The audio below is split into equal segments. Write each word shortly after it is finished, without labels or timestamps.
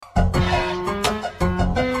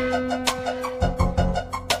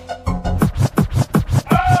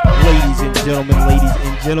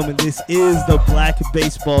gentlemen, this is the Black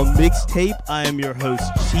Baseball Mixtape. I am your host,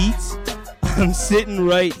 Cheats. I'm sitting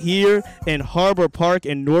right here in Harbor Park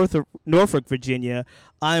in Norfolk, Virginia.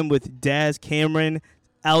 I'm with Daz Cameron,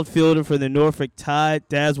 outfielder for the Norfolk Tide.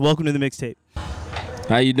 Daz, welcome to the Mixtape.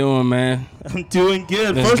 How you doing, man? I'm doing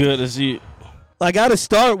good. That's good to see you. I got to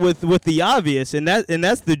start with the obvious, and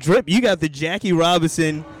that's the drip. You got the Jackie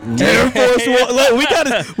Robinson Air Force One.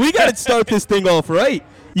 Look, we got to start this thing off right.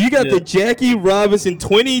 You got the Jackie Robinson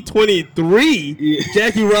 2023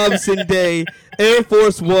 Jackie Robinson Day Air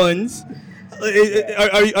Force Ones.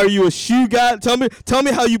 Are you a shoe guy? Tell me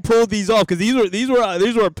how you pulled these off, because these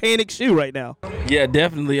were a panic shoe right now. Yeah,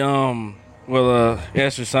 definitely.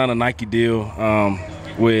 Esther signed a Nike deal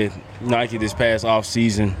with Nike this past off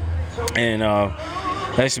season, and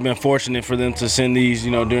actually been fortunate for them to send these,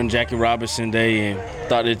 during Jackie Robinson Day, and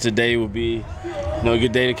thought that today would be, a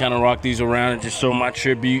good day to kind of rock these around and just show my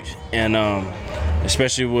tribute, and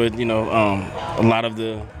especially with a lot of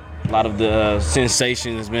the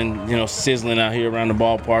sensation has been sizzling out here around the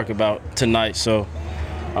ballpark about tonight. So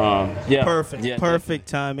perfect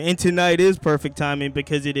timing, and tonight is perfect timing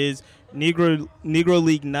because it is Negro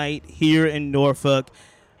League night here in Norfolk.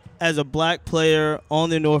 As a black player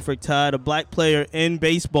on the Norfolk Tide, a black player in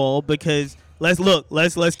baseball, because let's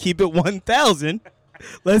keep it 1,000.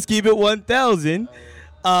 Let's keep it 1,000.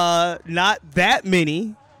 Not that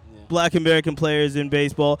many black American players in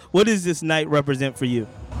baseball. What does this night represent for you?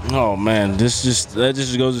 Oh man, that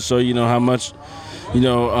just goes to show how much I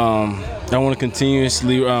want to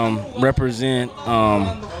continuously represent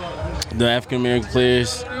the African American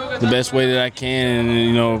players the best way that I can,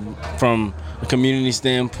 and from a community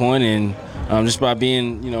standpoint, and just by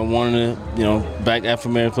being one of the black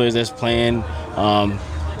African American players that's playing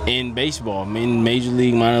in baseball, Major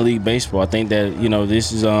League, minor league baseball. I think that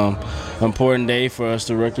this is an important day for us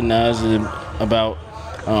to recognize about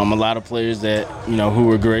a lot of players that who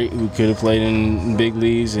were great, who could have played in big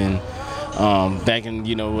leagues, and back in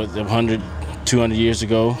 100, 200 years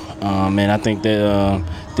ago, and I think that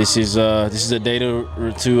this is a day to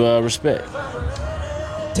respect.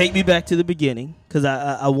 Take me back to the beginning, because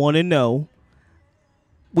I want to know.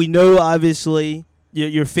 We know, obviously,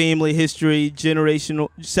 your family history, second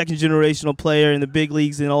generational player in the big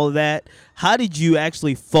leagues and all of that. How did you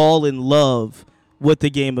actually fall in love with the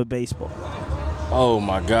game of baseball? Oh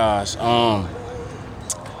my gosh. I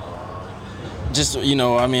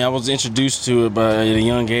was introduced to it by at a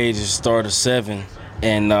young age, at the start of 7,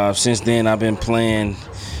 and since then I've been playing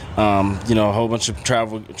a whole bunch of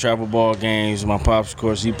travel ball games. My pops, of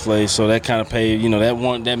course, he plays, so that kind of paid.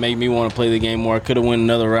 That made me want to play the game more. I could have went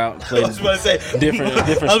another route. And played I was about to say different.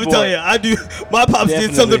 I was tell you, I do. My pops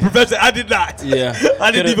did something professional. I did not. Yeah,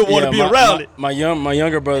 I didn't even want to be around it. My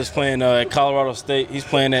younger brother's playing at Colorado State. He's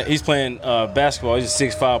playing basketball. He's a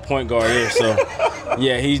 6'5" point guard here. So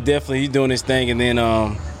yeah, he's doing his thing. And then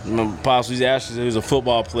my pops, he was a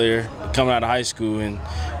football player coming out of high school, and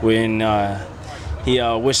when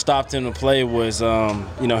what stopped him to play was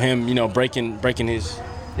him breaking his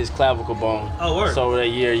clavicle bone. Oh, word. So that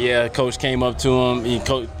year, coach came up to him.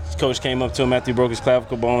 Coach came up to him after he broke his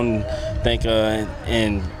clavicle bone,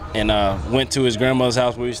 and went to his grandmother's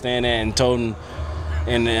house where he was staying at, and told him,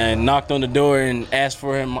 and knocked on the door and asked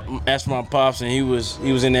for my pops, and he was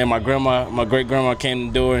in there. My great grandma came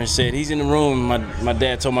to the door and said, "He's in the room." My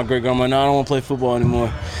dad told my great grandma, "No, I don't want to play football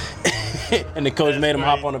anymore." And the coach made him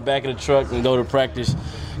hop on the back of the truck and go to practice.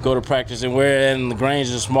 And where in the Grange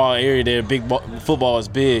is a small area there, football is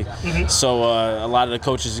big. Mm-hmm. So a lot of the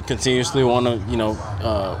coaches continuously want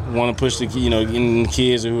to push the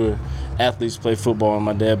kids who are athletes to play football. And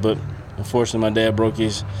my dad, but unfortunately, my dad broke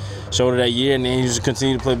his shoulder that year, and then he just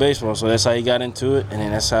continued to play baseball. So that's how he got into it, and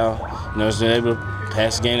then that's how he was able to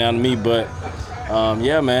pass the game down to me. But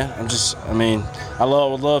yeah, man, I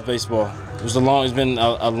love baseball. It's been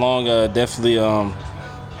a long, definitely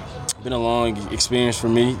been a long experience for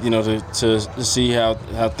me, to see how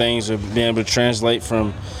things are being able to translate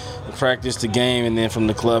from practice to game, and then from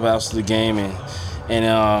the clubhouse to the game, and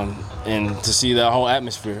to see the whole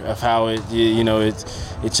atmosphere of how it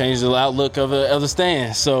changed the outlook of the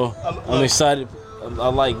stands. So I'm excited. I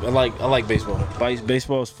like baseball.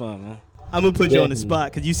 Baseball is fun, man. I'm gonna put you on the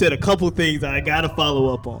spot because you said a couple things that I gotta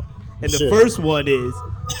follow up on. And the first one is,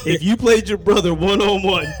 if you played your brother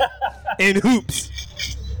one-on-one in hoops,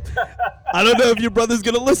 I don't know if your brother's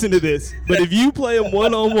going to listen to this, but if you play him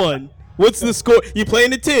one-on-one, what's the score? You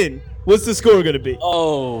playing a 10. What's the score going to be?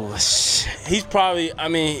 Oh, he'll probably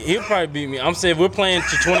beat me. I'm saying we're playing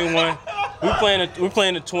to 21. We're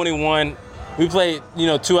playing to 21. we played,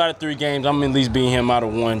 2 out of 3 games. I'm at least beating him out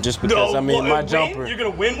of 1 just because my jumper. You're gonna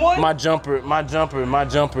win one. My jumper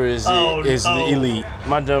is no. elite.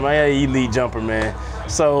 My jumper, I got an elite jumper, man.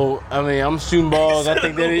 So I'm shooting balls. I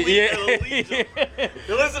think that elite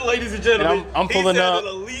listen, ladies and gentlemen, I'm pulling up. An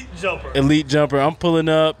elite jumper. Elite jumper. I'm pulling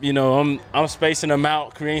up. I'm spacing them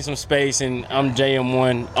out, creating some space, and I'm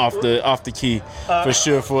JM1 off the key for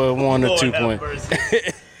sure for a 1 or 2 point.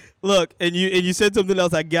 Look, and you said something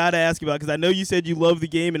else I gotta ask you about, because I know you said you love the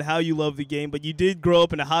game and how you love the game, but you did grow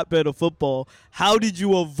up in a hotbed of football. How did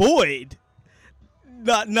you avoid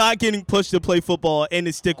not getting pushed to play football and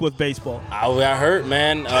to stick with baseball? I got hurt,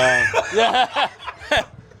 man. I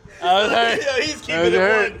was hurt. Yeah, he's keeping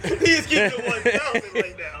it 1. He's keeping it 1,000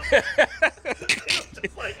 right now.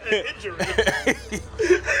 Just like an injury.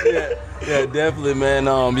 Yeah, definitely, man.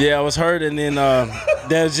 I was hurt, and then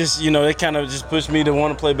that was just, it kind of just pushed me to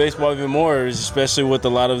want to play baseball even more, especially with a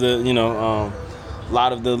lot of the,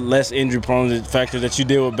 less injury-prone factor that you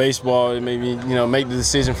deal with baseball. It made me, make the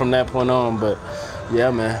decision from that point on. But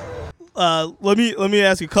yeah, man. Let me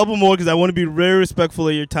ask a couple more, because I want to be very respectful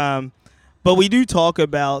of your time. But we do talk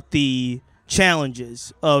about the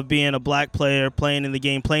challenges of being a black player, playing in the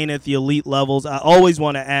game, playing at the elite levels. I always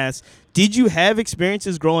want to ask, did you have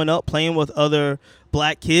experiences growing up playing with other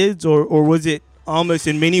black kids, or was it almost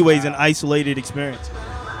in many ways an isolated experience?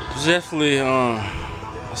 It was definitely,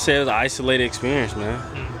 I say it was an isolated experience, man.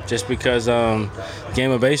 Just because the game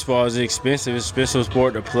of baseball is expensive. It's an expensive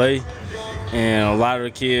sport to play. And a lot of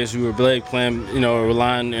the kids who were black playing,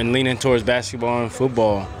 relying and leaning towards basketball and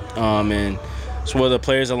football. And it's where the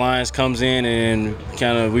Players Alliance comes in, and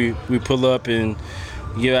kind of we pull up and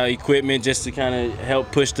give out equipment just to kind of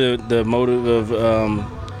help push the motive of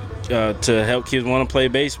to help kids want to play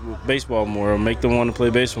baseball more, or make them want to play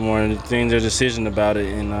baseball more, and change their decision about it.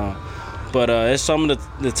 And but it's some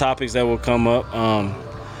of the topics that will come up.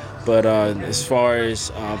 But as far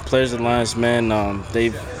as Players Alliance, man,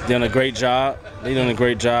 they've done a great job. They've done a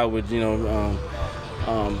great job with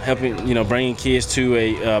helping, bringing kids to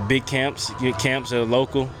a big camps that are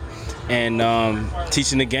local, and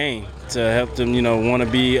teaching the game to help them, want to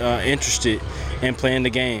be interested in playing the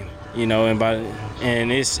game,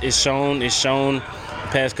 and it's shown the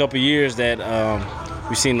past couple of years that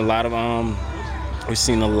we've seen a lot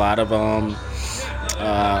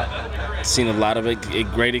of a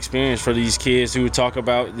great experience for these kids who talk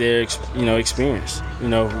about their experience,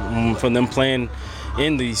 from them playing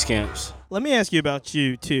in these camps. Let me ask you about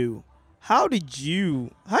you too. How do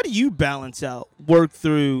you balance out, work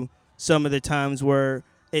through some of the times where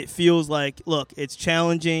it feels like, look, it's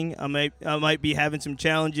challenging. I might be having some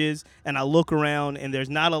challenges, and I look around and there's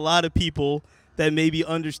not a lot of people that maybe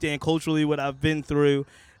understand culturally what I've been through.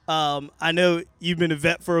 I know you've been a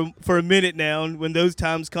vet for a minute now, and when those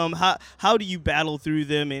times come, how do you battle through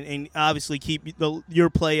them and obviously keep your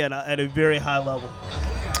play at a very high level?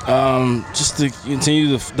 Just to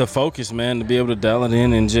continue the focus, man, to be able to dial it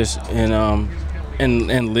in and just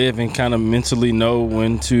and live and kind of mentally know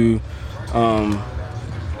when to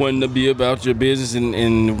be about your business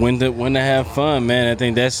and when to have fun, man. I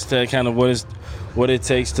think that's kind of what it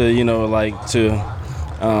takes to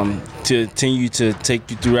to continue to take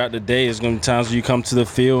you throughout the day. There's going to be times where you come to the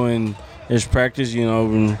field and there's practice,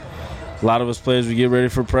 and a lot of us players, we get ready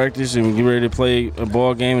for practice and we get ready to play a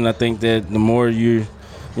ball game, and I think that the more you're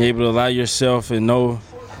able to allow yourself and know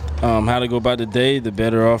how to go about the day, the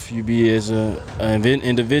better off you be as an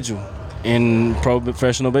individual in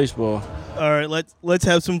professional baseball. All right, let's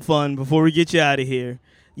have some fun before we get you out of here.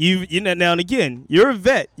 Now and again, you're a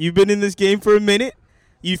vet. You've been in this game for a minute.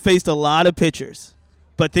 You've faced a lot of pitchers.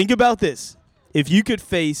 But think about this. If you could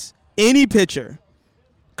face any pitcher,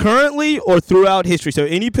 currently or throughout history, so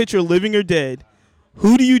any pitcher living or dead,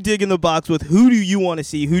 who do you dig in the box with? Who do you want to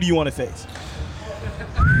see? Who do you want to face?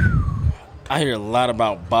 I hear a lot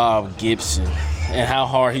about Bob Gibson and how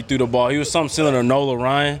hard he threw the ball. He was something similar to Nolan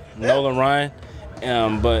Ryan.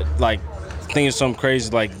 But, I think it's something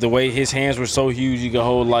crazy. Like, the way his hands were so huge, you could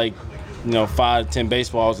hold, 5 to 10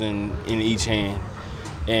 baseballs in each hand.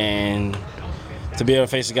 And to be able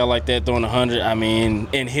to face a guy like that throwing 100,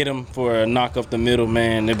 and hit him for a knock up the middle,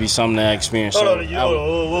 man, it'd be something that I experienced. Whoa.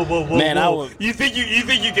 You think you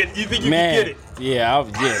can get it? Yeah,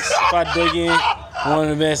 yes. If I dig in, one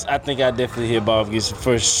of the best, I think I definitely hit Bob Gibson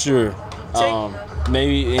for sure.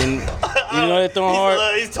 Maybe in, they're throwing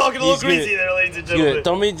hard. He's talking a little greasy there, ladies and gentlemen.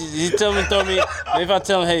 Throw me. If I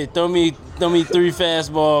tell him, hey, throw me 3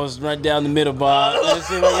 fastballs right down the middle, Bob. Let's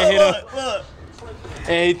see if I can hit him. Look.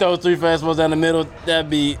 And he throws 3 fastballs down the middle. That'd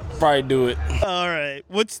be probably do it. All right.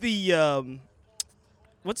 What's the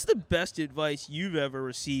best advice you've ever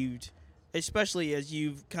received especially as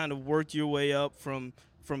you've kind of worked your way up from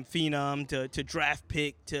phenom to draft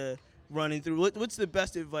pick to running through. What's the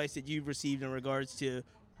best advice that you've received in regards to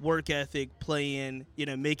work ethic, playing,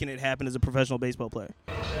 making it happen as a professional baseball player?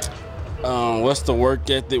 What's the work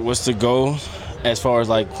ethic? What's the goal as far as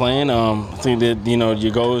like playing? I think that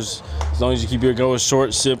your goals, as long as you keep your goals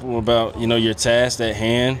short, simple about your task at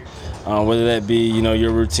hand, whether that be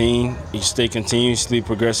your routine, you stay continuously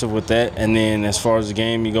progressive with that, and then as far as the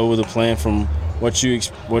game, you go with a plan from what you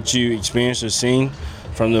experienced or seen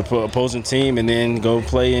from the opposing team, and then go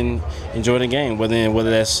play and enjoy the game. Whether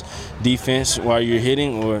that's defense while you're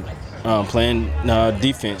hitting or playing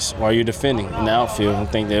defense while you're defending in the outfield. I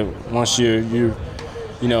think that once you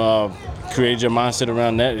create your mindset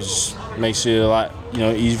around that, it just makes it a lot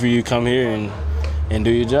easier for you to come here and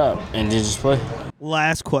do your job and then just play.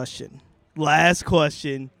 Last question.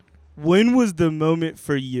 When was the moment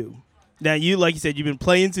for you? Now, like you said, you've been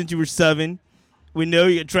playing since you were 7. We know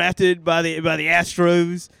you got drafted by the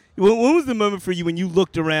Astros. When was the moment for you when you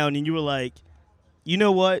looked around and you were like, you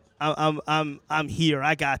know what? I'm here.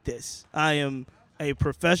 I got this. I am a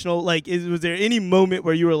professional. Like, was there any moment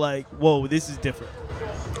where you were like, whoa, this is different?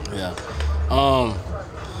 Yeah.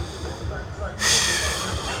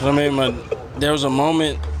 There was a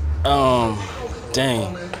moment.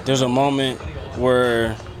 There was a moment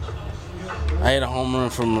where I hit a home run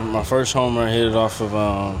from my first home run. I hit it off of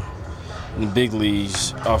in the big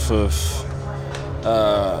leagues off of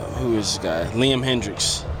who is this guy? Liam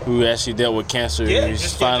Hendricks, who actually dealt with cancer.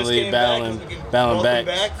 He's finally battling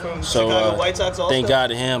back. So thank God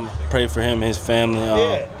to him. Pray for him and his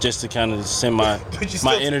family, just to kind of send my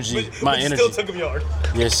energy. Still took him yard.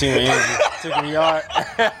 Yeah, send my energy. Took him yard.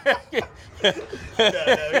 No,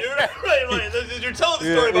 you're right. You're telling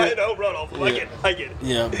the story about home run off. I get it.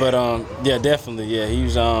 Yeah, but definitely. Yeah, he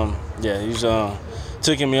was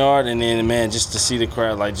took him yard, and then man, just to see the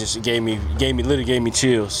crowd, like, just literally gave me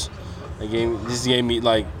chills. It gave me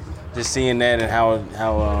like, just seeing that and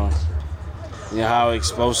how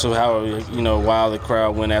explosive, how wild the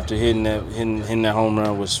crowd went after hitting that home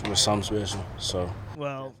run was something special. So.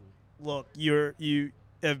 Well, look, you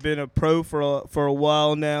have been a pro for a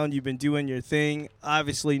while now, and you've been doing your thing.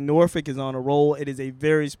 Obviously, Norfolk is on a roll. It is a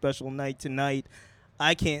very special night tonight.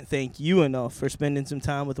 I can't thank you enough for spending some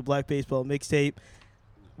time with the Black Baseball Mixtape.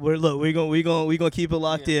 We're gonna keep it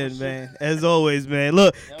locked in, man. As always, man.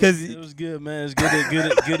 Look, because it was good, man. It's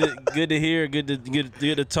good to hear, good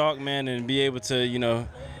to talk, man, and be able to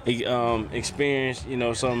experience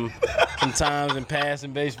some times and past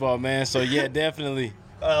in baseball, man. So yeah, definitely.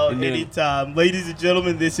 Anytime, ladies and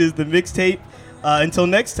gentlemen. This is the Mixtape. Until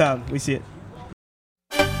next time, we see it.